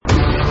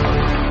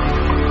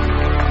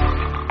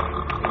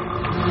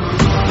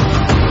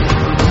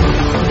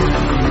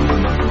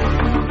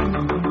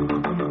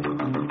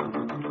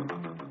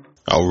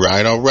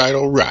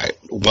All right.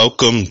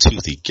 Welcome to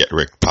the Get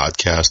Rick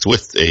podcast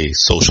with a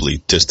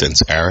socially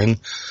distanced Aaron.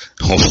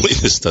 Hopefully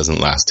this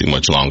doesn't last too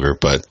much longer,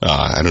 but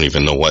I don't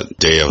even know what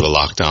day of the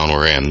lockdown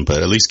we're in,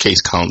 but at least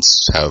case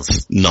counts have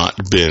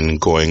not been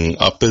going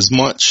up as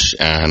much,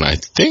 and I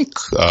think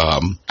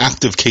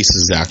active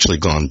cases have actually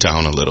gone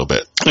down a little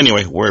bit.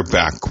 Anyway, we're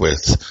back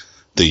with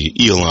the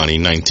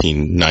Iolani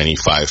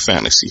 1995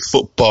 Fantasy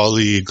Football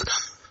League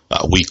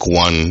Week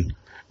 1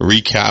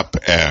 recap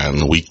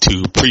and Week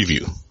 2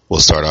 preview. We'll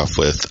start off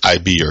with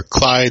IB or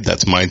Clyde.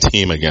 That's my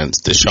team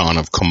against Deshaun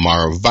of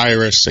Kamara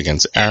Virus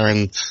against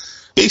Aaron.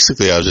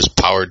 Basically, I was just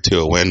powered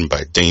to a win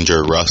by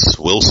Danger Russ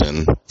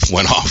Wilson.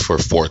 Went off for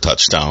 4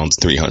 touchdowns,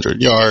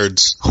 300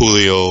 yards.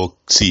 Julio,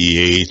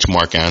 CEH,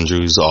 Mark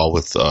Andrews, all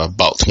with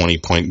about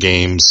 20-point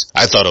games.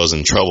 I thought I was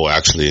in trouble,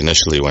 actually,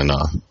 initially when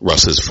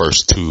Russ's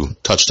first 2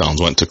 touchdowns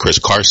went to Chris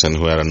Carson,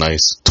 who had a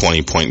nice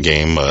 20-point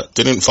game, but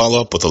didn't follow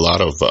up with a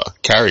lot of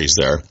carries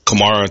there.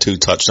 Kamara, 2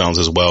 touchdowns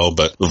as well,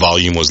 but the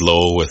volume was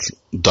low with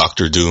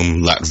Dr.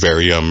 Doom,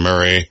 Latveria,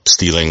 Murray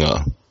stealing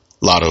a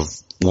lot of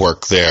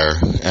work there,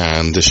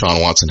 and Deshaun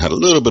Watson had a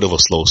little bit of a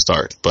slow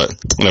start,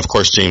 and of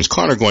course James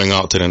Conner going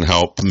out didn't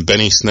help.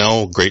 Benny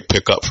Snell, great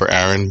pickup for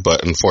Aaron,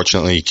 but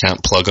unfortunately you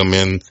can't plug him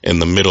in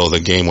the middle of the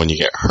game when you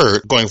get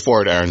hurt. Going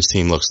forward, Aaron's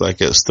team looks like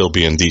it'll still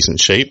be in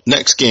decent shape.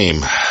 Next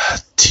game,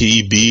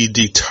 TB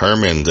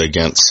determined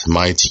against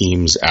my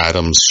team's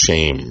Adams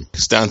Shame.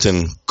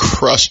 Stanton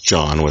crushed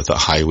John with a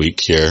high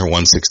week here,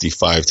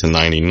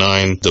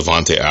 165-99.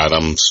 Devontae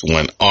Adams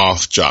went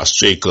off. Josh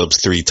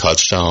Jacobs, 3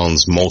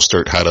 touchdowns.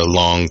 Mostert had a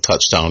long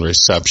touchdown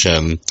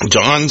reception.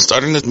 John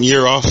starting the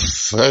year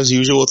off as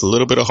usual with a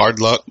little bit of hard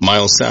luck.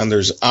 Miles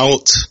Sanders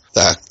out.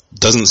 That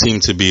doesn't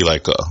seem to be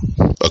like a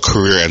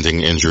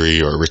career-ending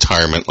injury or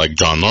retirement like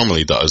John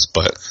normally does,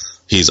 but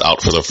he's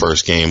out for the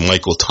first game.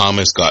 Michael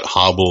Thomas got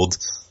hobbled,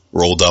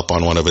 rolled up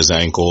on one of his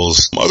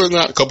ankles. Other than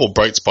that, a couple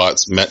bright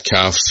spots.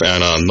 Metcalf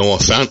and Noah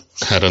Fant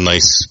had a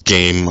nice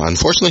game.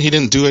 Unfortunately, he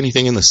didn't do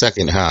anything in the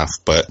second half,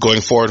 but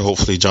going forward,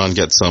 hopefully John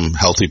gets some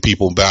healthy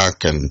people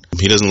back, and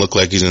he doesn't look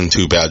like he's in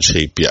too bad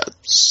shape yet.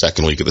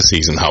 Second week of the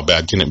season, how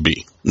bad can it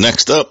be?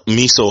 Next up,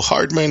 Miso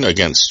Hardman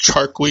against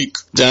Shark Week.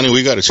 Danny,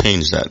 we gotta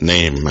change that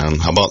name, man.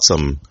 How about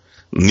some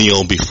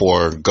kneel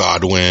before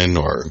Godwin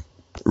or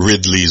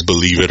Ridley's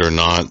Believe It or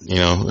Not,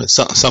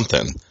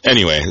 something.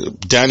 Anyway,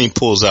 Danny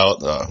pulls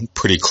out a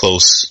pretty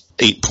close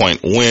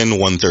 8-point win,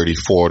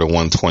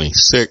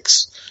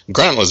 134-126.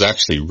 Grant was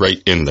actually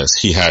right in this.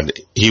 He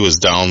was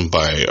down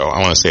by,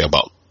 I want to say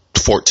about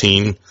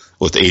 14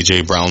 with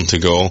A.J. Brown to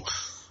go.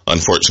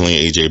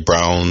 Unfortunately, A.J.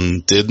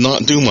 Brown did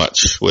not do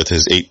much with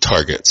his 8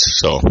 targets.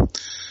 So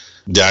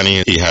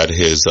Danny, he had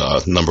his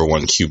number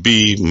 1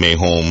 QB,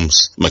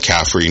 Mahomes,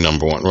 McCaffrey,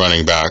 number 1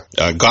 running back.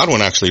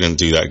 Godwin actually didn't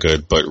do that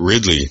good, but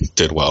Ridley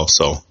did well.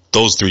 So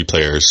those 3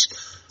 players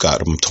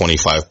got him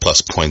 25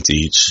 plus points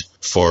each.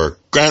 For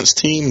Grant's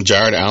team,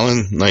 Jared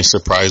Allen, nice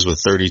surprise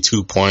with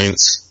 32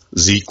 points.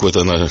 Zeke with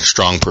another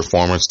strong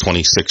performance,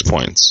 26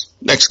 points.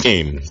 Next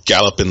game,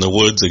 Gallop in the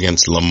Woods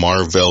against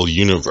Lamarville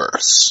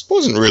Universe.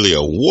 Wasn't really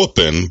a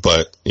whooping,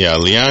 but yeah,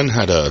 Leanne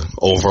had a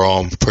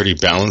overall pretty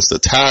balanced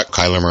attack.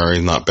 Kyler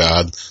Murray, not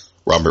bad.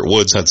 Robert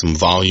Woods had some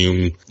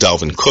volume.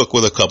 Dalvin Cook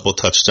with a couple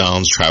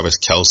touchdowns. Travis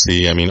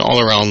Kelce. All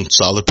around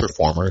solid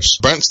performers.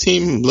 Brent's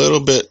team, a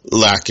little bit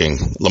lacking.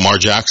 Lamar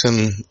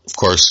Jackson, of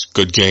course,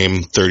 good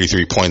game.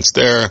 33 points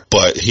there,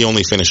 but he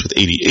only finished with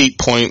 88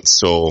 points,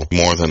 so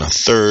more than a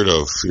third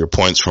of your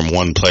points from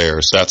one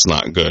player, so that's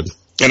not good.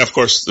 And of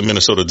course, the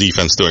Minnesota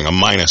defense doing a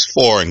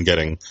 -4 and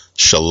getting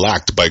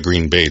shellacked by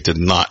Green Bay did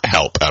not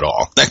help at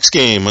all. Next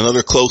game,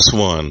 another close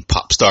one.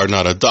 Popstar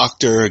Not a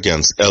Doctor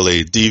against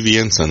LA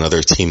Deviants,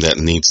 another team that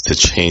needs to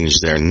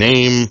change their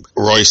name.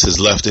 Royce is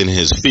left in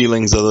his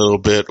feelings a little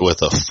bit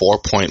with a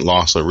 4-point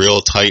loss, a real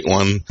tight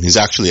one. He's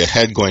actually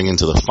ahead going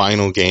into the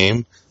final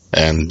game,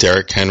 and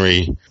Derrick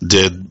Henry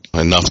did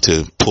enough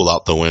to pull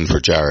out the win for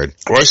Jared.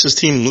 Royce's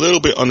team a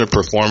little bit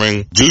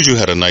underperforming. Juju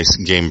had a nice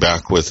game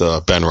back with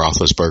Ben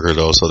Roethlisberger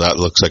though, so that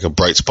looks like a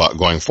bright spot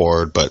going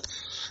forward, but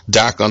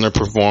Dak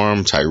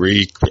underperformed,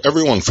 Tyreek,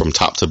 everyone from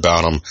top to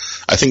bottom.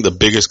 I think the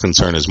biggest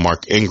concern is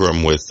Mark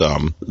Ingram with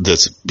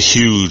this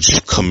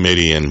huge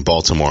committee in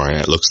Baltimore,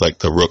 and it looks like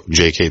the rook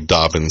J.K.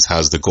 Dobbins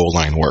has the goal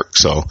line work,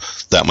 so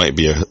that might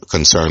be a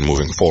concern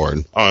moving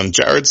forward. On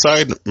Jared's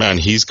side, man,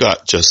 he's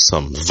got just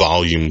some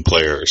volume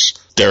players.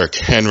 Derrick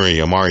Henry,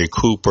 Amari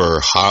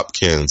Cooper,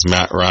 Hopkins,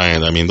 Matt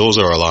Ryan. Those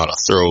are a lot of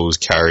throws,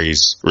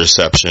 carries,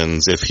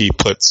 receptions. If he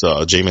puts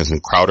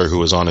Jamison Crowder, who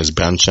was on his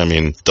bench,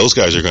 those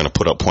guys are going to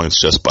put up points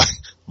just by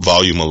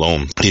volume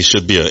alone. He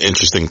should be an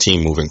interesting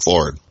team moving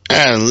forward.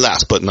 And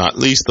last but not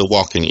least, the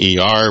walking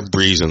ER,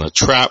 Breeze in the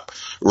Trap.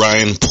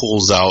 Ryan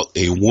pulls out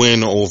a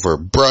win over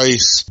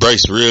Bryce.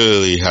 Bryce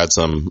really had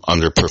some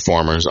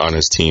underperformers on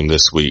his team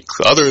this week,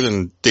 other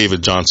than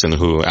David Johnson,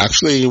 who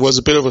actually was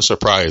a bit of a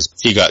surprise.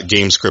 He got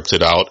game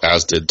scripted out,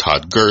 as did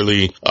Todd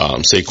Gurley.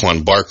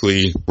 Saquon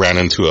Barkley ran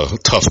into a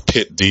tough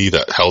pit D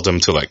that held him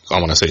to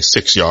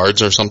 6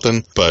 yards or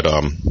something. But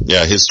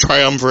his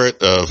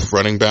triumvirate of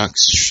running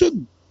backs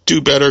should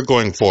do better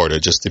going forward.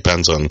 It just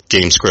depends on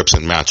game scripts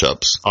and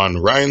matchups. On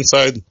Ryan's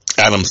side,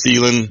 Adam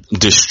Thielen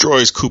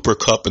destroys Cooper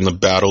Kupp in the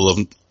battle of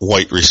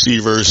white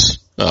receivers.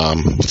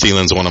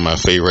 Thielen's one of my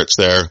favorites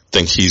there.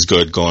 Think he's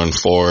good going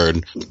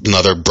forward.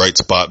 Another bright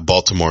spot,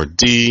 Baltimore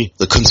D.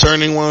 The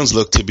concerning ones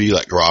look to be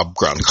like Rob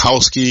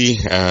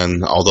Gronkowski,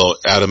 and although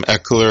Adam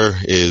Eckler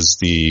is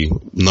the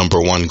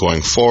number one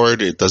going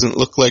forward, it doesn't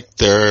look like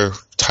Tyrod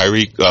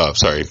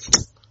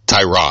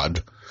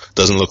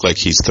doesn't look like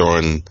he's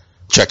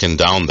checking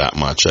down that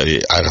much. I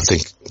don't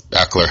think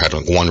Eckler had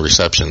one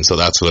reception, so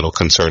that's a little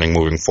concerning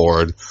moving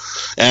forward.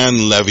 And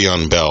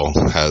Le'Veon Bell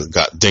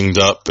got dinged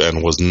up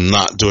and was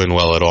not doing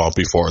well at all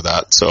before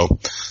that. So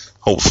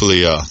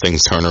hopefully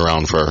things turn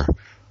around for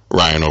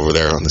Ryan over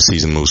there when the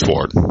season moves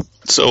forward.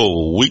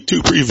 So week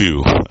 2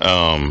 preview.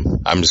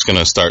 I'm just going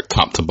to start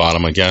top to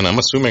bottom again. I'm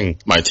assuming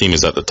my team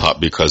is at the top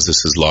because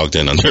this is logged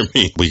in under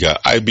me. We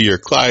got IB or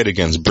Clyde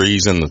against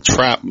Breeze in the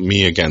trap.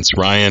 Me against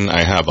Ryan.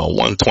 I have a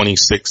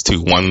 126 to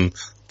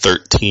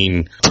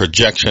 113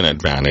 projection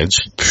advantage.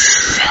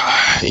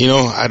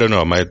 I don't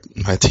know.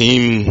 My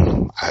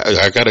team,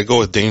 I gotta go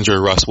with Danger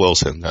Russ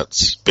Wilson.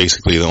 That's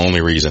basically the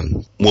only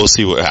reason. We'll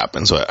see what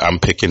happens. I'm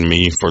picking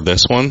me for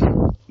this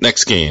one.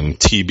 Next game,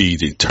 TB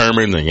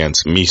determined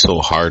against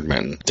Miso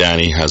Hardman.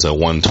 Danny has a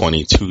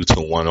 122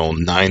 to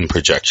 109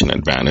 projection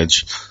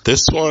advantage.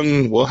 This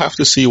one, we'll have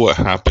to see what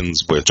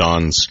happens with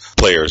John's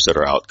players that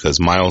are out, because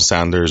Miles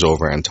Sanders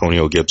over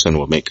Antonio Gibson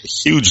will make a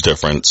huge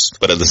difference.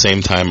 But at the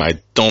same time, I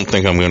don't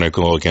think I'm going to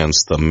go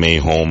against the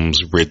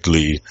Mahomes,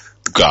 Ridley,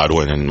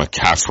 Godwin, and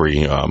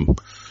McCaffrey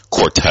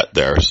quartet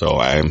there, so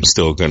I'm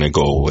still going to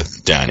go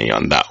with Danny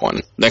on that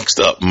one. Next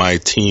up, my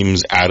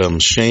team's Adam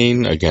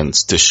Shane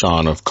against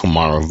Deshaun of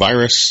Kamara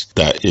Virus.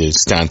 That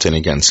is Stanton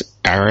against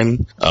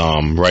Aaron.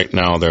 Right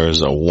now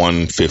there's a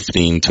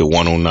 115 to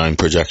 109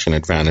 projection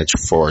advantage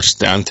for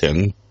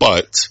Stanton,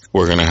 but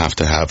we're going to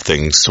have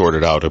things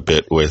sorted out a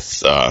bit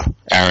with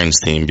Aaron's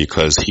team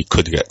because he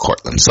could get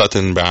Cortland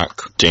Sutton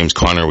back. James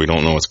Conner, we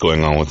don't know what's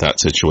going on with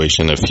that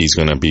situation, if he's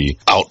going to be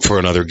out for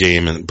another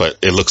game, but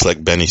it looks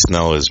like Benny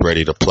Snell is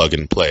ready to plug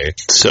and play.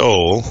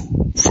 So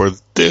for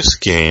this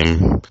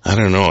game, I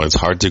don't know, it's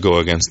hard to go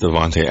against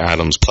Devontae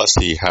Adams. Plus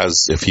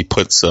if he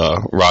puts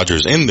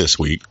Rodgers in this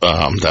week,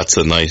 that's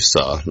a nice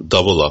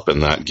double up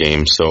in that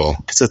game. So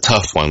it's a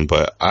tough one,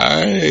 but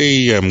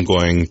I am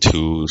going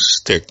to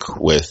stick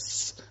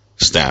with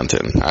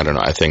Stanton. I don't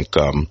know. I think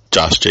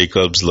Josh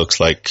Jacobs looks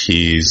like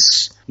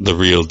he's the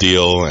real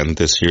deal, and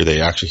this year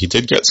he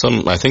did get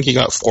I think he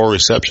got 4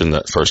 receptions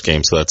that first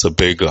game, so that's a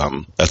big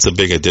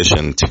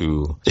addition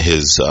to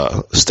his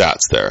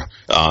stats there.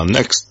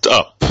 Next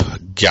up,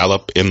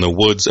 Gallup in the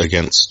Woods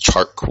against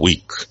Chark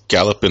Week.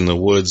 Gallup in the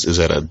Woods is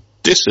at a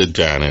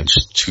disadvantage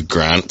to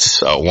Grant,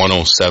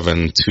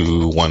 107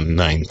 to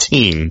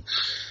 119.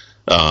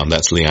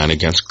 That's Leanne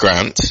against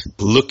Grant.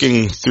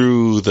 Looking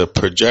through the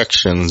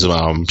projections,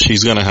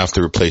 she's going to have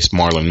to replace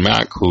Marlon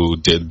Mack, who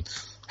did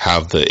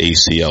have the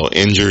ACL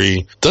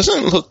injury.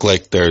 Doesn't look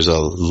like there's a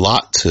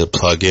lot to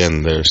plug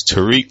in. There's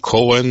Tariq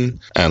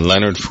Cohen and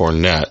Leonard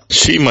Fournette.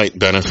 She might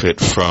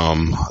benefit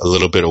from a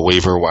little bit of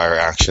waiver wire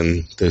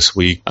action this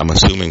week. I'm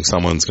assuming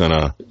someone's going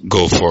to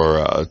go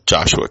for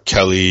Joshua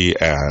Kelly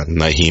and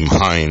Naheem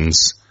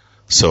Hines.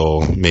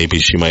 So maybe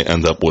she might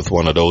end up with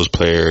one of those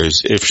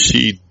players. If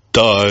she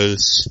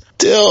does,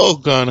 still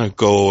gonna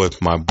go with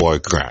my boy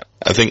Grant.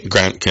 I think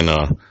Grant can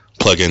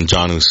plug in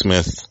Jonnu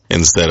Smith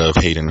instead of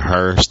Hayden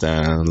Hurst,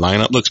 and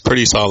lineup looks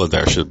pretty solid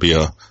there. Should be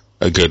a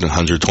good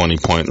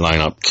 120-point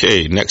lineup.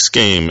 Okay, next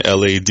game,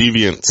 LA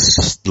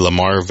Deviants,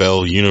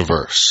 Lamarville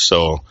Universe.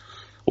 So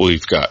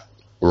we've got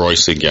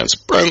Royce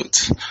against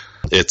Brent.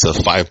 It's a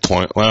about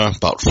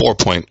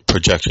 4-point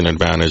projection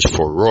advantage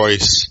for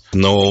Royce.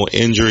 No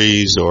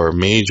injuries or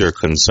major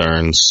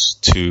concerns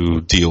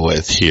to deal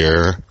with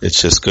here.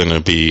 It's just going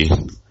to be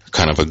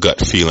kind of a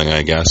gut feeling,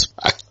 I guess.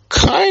 I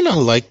kind of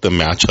like the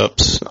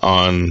matchups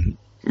on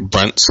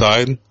Brent's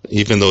side,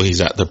 even though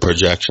he's at the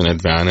projection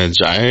advantage.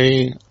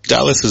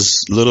 Dallas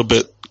is a little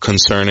bit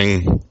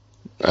concerning.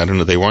 I don't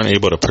know. They weren't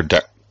able to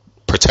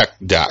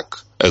protect Dak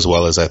as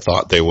well as I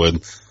thought they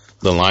would.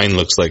 The line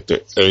looks like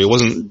it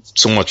wasn't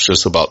so much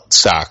just about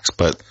sacks,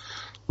 but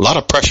a lot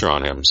of pressure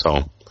on him.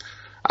 So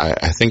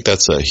I think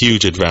that's a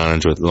huge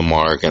advantage with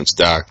Lamar against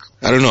Dak.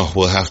 I don't know.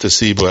 We'll have to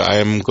see, but I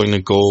am going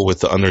to go with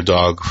the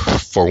underdog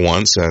for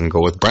once and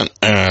go with Brent.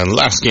 And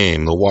last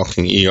game, the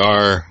Walking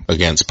ER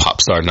against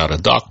Popstar Not a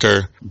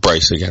Doctor.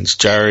 Bryce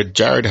against Jared.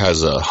 Jared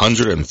has a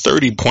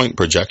 130-point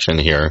projection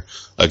here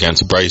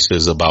against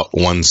Bryce's about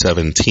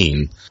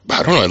 117.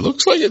 I don't know. It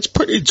looks like it's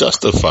pretty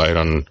justified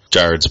on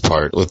Jared's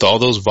part. With all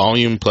those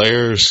volume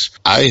players,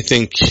 I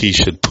think he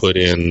should put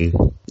in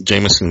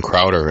Jamison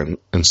Crowder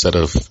instead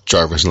of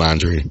Jarvis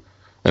Landry.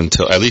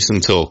 At least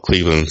until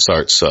Cleveland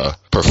starts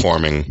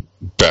performing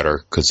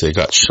better, because they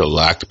got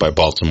shellacked by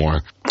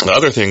Baltimore. The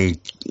other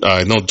thing,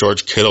 I know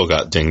George Kittle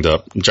got dinged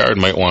up. Jared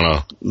might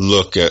want to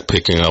look at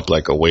picking up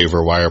like a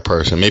waiver wire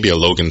person, maybe a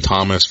Logan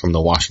Thomas from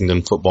the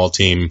Washington football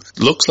team.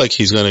 Looks like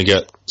he's going to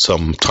get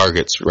some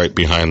targets right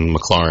behind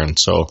McLaurin,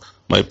 so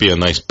might be a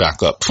nice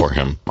backup for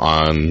him.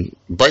 On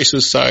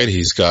Bryce's side,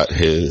 he's got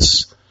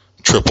his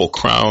triple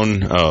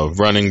crown of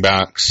running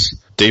backs.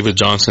 David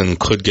Johnson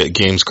could get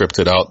game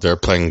scripted out. They're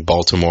playing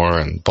Baltimore,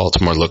 and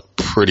Baltimore looked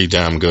pretty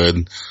damn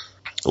good.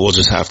 We'll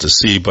just have to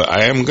see, but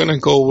I am going to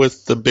go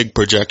with the big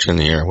projection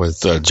here with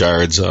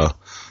Jared's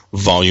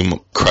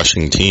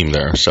volume-crushing team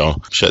there. So,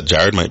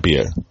 Jared might be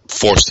a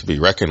force to be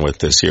reckoned with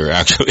this year,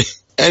 actually.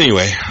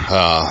 Anyway,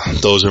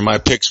 those are my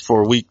picks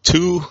for week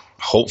 2.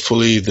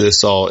 Hopefully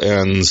this all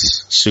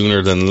ends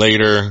sooner than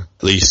later.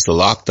 At least the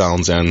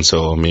lockdowns end,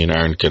 so me and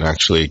Aaron can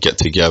actually get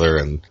together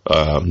and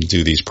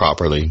do these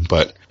properly.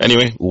 But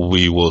anyway,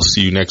 we will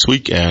see you next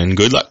week, and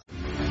good luck.